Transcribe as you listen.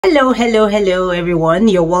Hello everyone.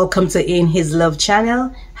 You're welcome to In His Love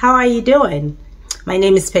channel. How are you doing? My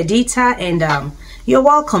name is Pedita and you're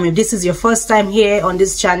welcome. If this is your first time here on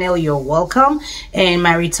this channel, you're welcome, and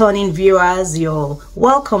my returning viewers, you're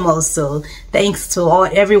welcome also. Thanks to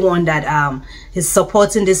everyone that is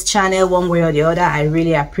supporting this channel one way or the other. I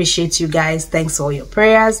really appreciate you guys. Thanks for your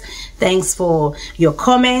prayers, thanks for your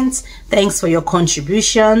comments, thanks for your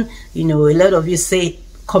contribution. You know, a lot of you say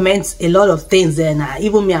comments a lot of things, and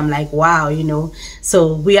even me, I'm like, wow, you know.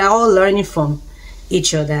 So we are all learning from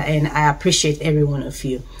each other, and I appreciate every one of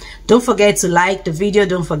you. Don't forget to like the video.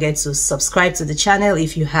 Don't forget to subscribe to the channel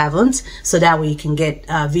if you haven't, so that way you can get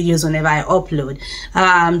videos whenever I upload.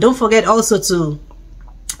 Don't forget also to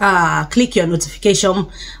click your notification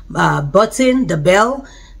button, the bell.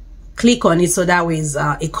 Click on it so that way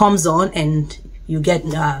it comes on and you get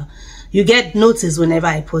notice whenever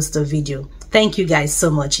I post a video. Thank you guys so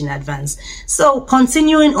much in advance. So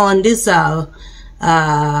continuing on this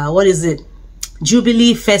what is it,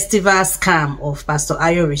 Jubilee Festival scam of Pastor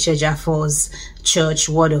Oritshejafor's church,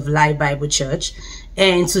 Word of Life Bible Church.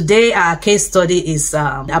 And today our case study is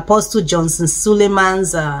Apostle Johnson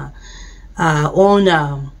Suleiman's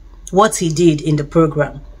own what he did in the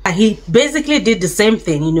program. He basically did the same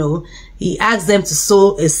thing, you know. He asked them to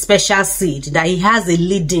sow a special seed that he has a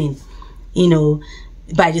leading, you know,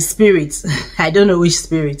 by the spirit. I don't know which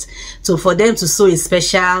spirit. So for them to sow a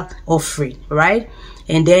special offering, right?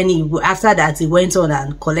 And then after that, he went on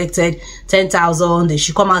and collected 10,000. They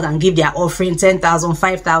should come out and give their offering, 10,000,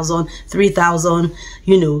 5,000, 3,000,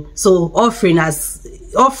 you know. So offering as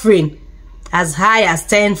high as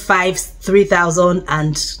 10, 5, 3,000,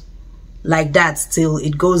 and like that till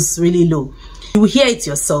it goes really low. You will hear it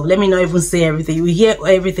yourself. Let me not even say everything. You will hear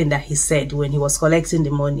everything that he said when he was collecting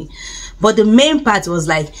the money. But the main part was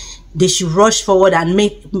like they should rush forward and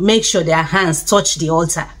make sure their hands touch the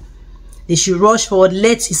altar. They should rush forward.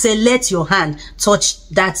 He said, let your hand touch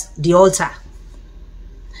the altar.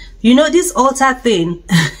 You know, this altar thing,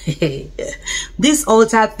 this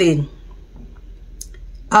altar thing,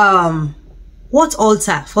 what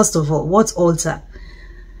altar? First of all, what altar?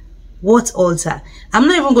 What altar? I'm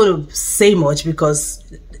not even going to say much, because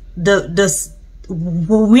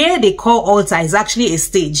where they call altar is actually a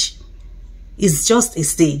stage. It's just a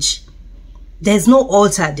stage. There's no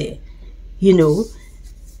altar there, you know.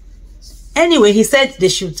 Anyway, he said they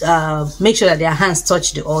should make sure that their hands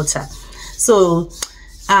touch the altar. So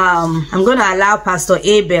I'm going to allow Pastor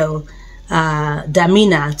Abel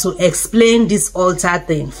Damina to explain this altar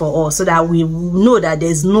thing for us, so that we know that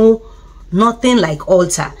there's nothing like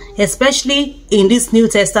altar, especially in this New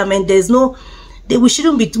Testament. We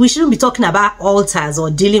shouldn't be talking about altars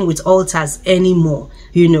or dealing with altars anymore,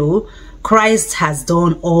 you know. Christ has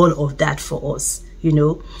done all of that for us, you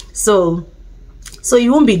know. So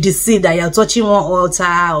you won't be deceived that you're touching one altar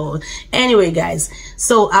or anyway, guys.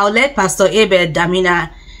 So I'll let Pastor Abel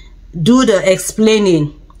Damina do the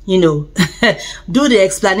explaining, you know, do the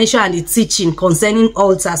explanation and the teaching concerning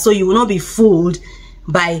altar, so you will not be fooled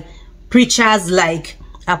by preachers like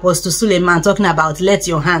Apostle Suleiman talking about let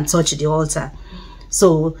your hand touch the altar.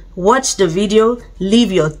 So watch the video,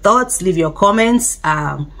 leave your thoughts, leave your comments,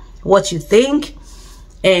 what you think,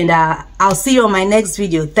 and I'll see you on my next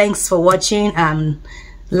video. Thanks for watching.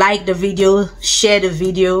 Like the video, share the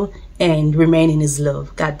video, and remain in His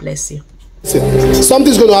love. God bless you.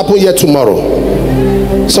 Something's going to happen here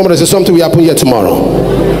tomorrow. Somebody say something will happen here tomorrow.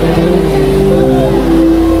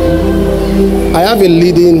 I have a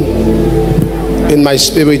leading in my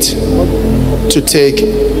spirit to take,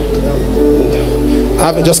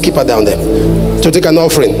 just keep her down there, to take an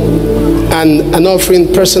offering, and an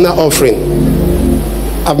offering, personal offering.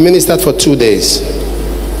 I've ministered for 2 days,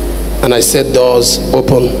 and I said doors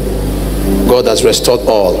open. God has restored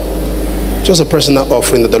all. Just a personal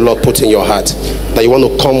offering that the Lord put in your heart that you want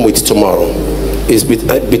to come with tomorrow. Is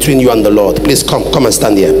between you and the Lord. Please come and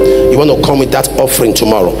stand here. You want to come with that offering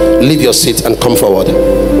tomorrow, leave your seat and come forward.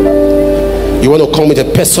 You want to come with a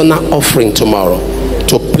personal offering tomorrow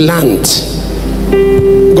to plant.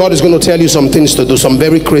 God is going to tell you some things to do, some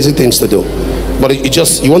very crazy things to do, but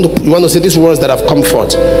you want to say these words that have come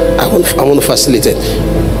forth. I want to facilitate.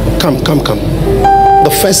 Come.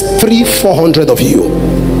 The first 300-400 of you,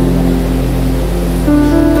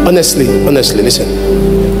 honestly, listen.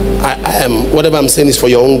 I am, whatever I'm saying is for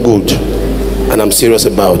your own good, and I'm serious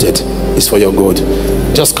about it. It's for your good.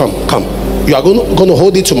 Just come. You are going to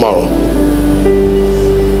hold it tomorrow.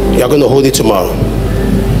 You are going to hold it tomorrow.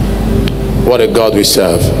 What a God we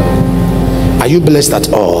serve. Are you blessed at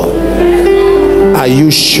all? Are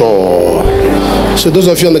you sure? So those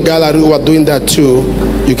of you in the gallery who are doing that too,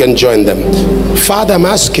 you can join them. Father, I'm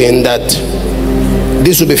asking that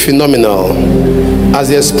this will be phenomenal as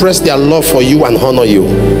they express their love for you and honor you.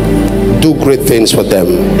 Do great things for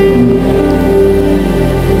them.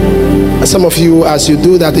 Some of you, as you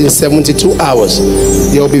do that in 72 hours,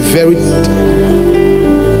 there will be very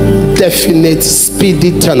definite,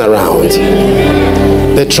 speedy turnaround.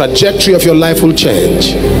 The trajectory of your life will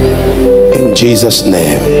change. In Jesus'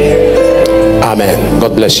 name. Amen.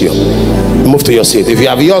 God bless you. Move to your seat. If you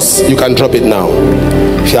have yours, you can drop it now.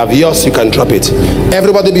 If you have yours, you can drop it.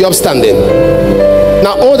 Everybody be upstanding.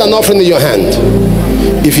 Now hold an offering in your hand.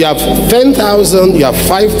 If you have 10,000, you have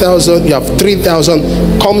 5,000, you have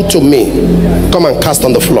 3,000, come to me. Come and cast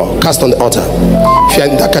on the floor. Cast on the altar. If you're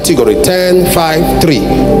in that category, 10, 5, 3,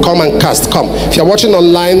 come and cast. Come. If you're watching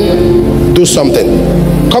online, do something.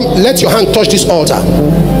 Come, let your hand touch this altar.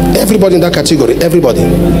 Everybody in that category, everybody.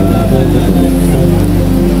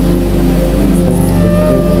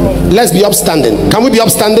 Let's be upstanding. Can we be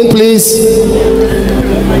upstanding, please?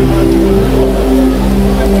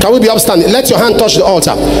 Can we be upstanding? Let your hand touch the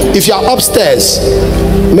altar. If you are upstairs,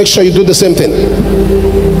 make sure you do the same thing.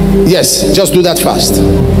 Yes, just do that fast.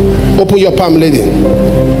 Open your palm, lady.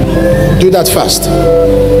 Do that fast.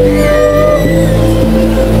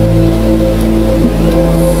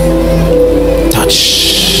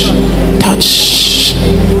 Touch, touch,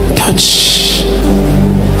 touch.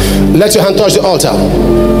 Let your hand touch the altar.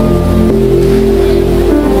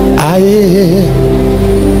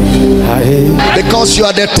 Because you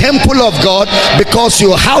are the temple of God, because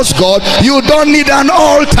you house God, you don't need an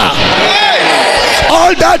altar.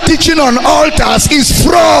 All that teaching on altars is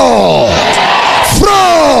fraud.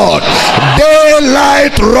 Fraud,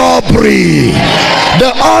 daylight robbery.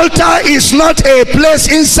 The altar is not a place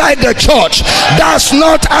inside the church. That's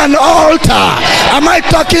not an altar. Am I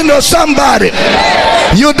talking to somebody?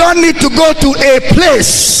 You don't need to go to a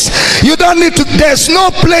place. You don't need to. There's no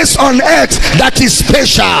place on earth that is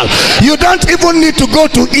special. You don't even need to go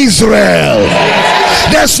to Israel.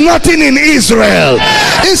 There's nothing in Israel.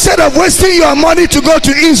 Instead of wasting your money to go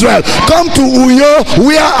to Israel, come to Uyo,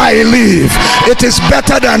 where I live. It is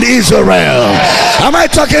better than Israel. Am I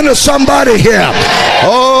talking to somebody here?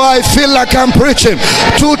 Oh, I feel like I'm preaching.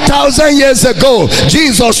 2,000 years ago,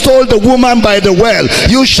 Jesus told the woman by the well,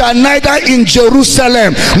 you shall neither in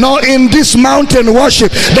Jerusalem nor in this mountain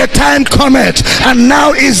worship. The time cometh, and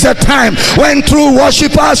now is the time when true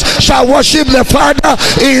worshippers shall worship the Father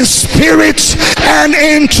in spirit and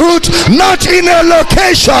in truth, not in a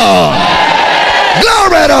location.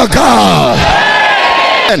 Glory to God.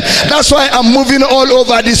 That's why I'm moving all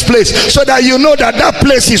over this place, so that you know that that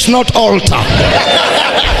place is not altar.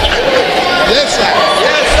 Yes, sir.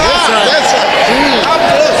 Yes, sir. Yes,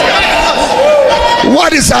 sir.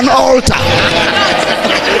 What is an altar?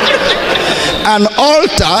 An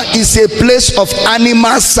altar is a place of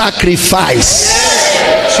animal sacrifice.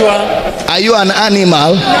 Sure. Are you an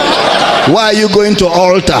animal? Why are you going to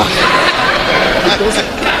altar?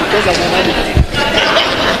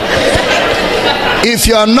 If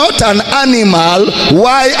you are not an animal,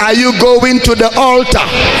 why are you going to the altar?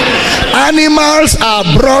 Animals are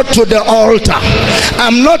brought to the altar.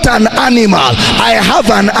 I'm not an animal. I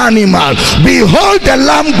have an animal. Behold the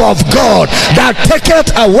Lamb of God that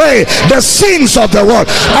taketh away the sins of the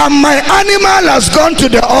world. And my animal has gone to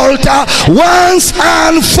the altar once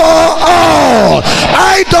and for all.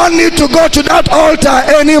 I don't need to go to that altar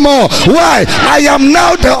anymore. Why? I am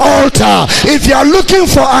now the altar. If you are looking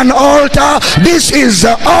for an altar, this is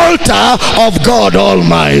the altar of God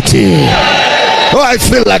Almighty. Oh, I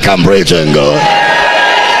feel like I'm preaching, God.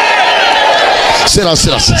 Sit down, sit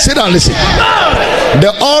down, sit down, listen.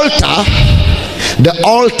 The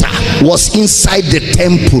altar was inside the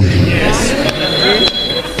temple.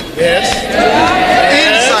 Yes.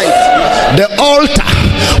 Inside. The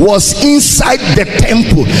altar was inside the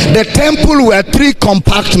temple. The temple were 3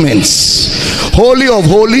 compartments: Holy of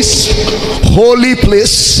Holies, holy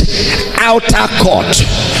place, outer court.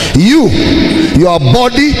 Your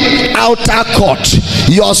body, outer court.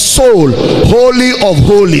 Your soul, holy of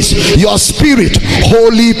holies. Your spirit,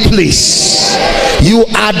 holy place. You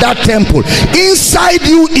are that temple. Inside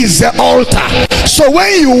you is the altar. So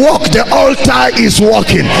when you walk, the altar is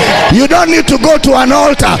walking. You don't need to go to an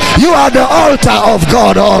altar. You are the altar of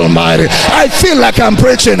God Almighty. I feel like I'm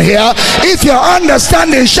preaching here. If you're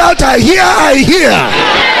understanding, shout, I hear, I hear.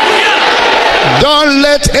 Don't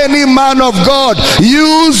let any man of God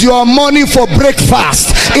use your money for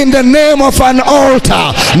breakfast in the name of an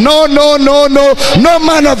altar. No, no, no, no. No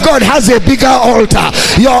man of God has a bigger altar.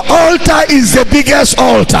 Your altar is the biggest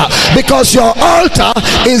altar, because your altar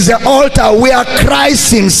is the altar where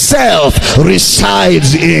Christ himself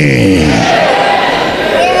resides in.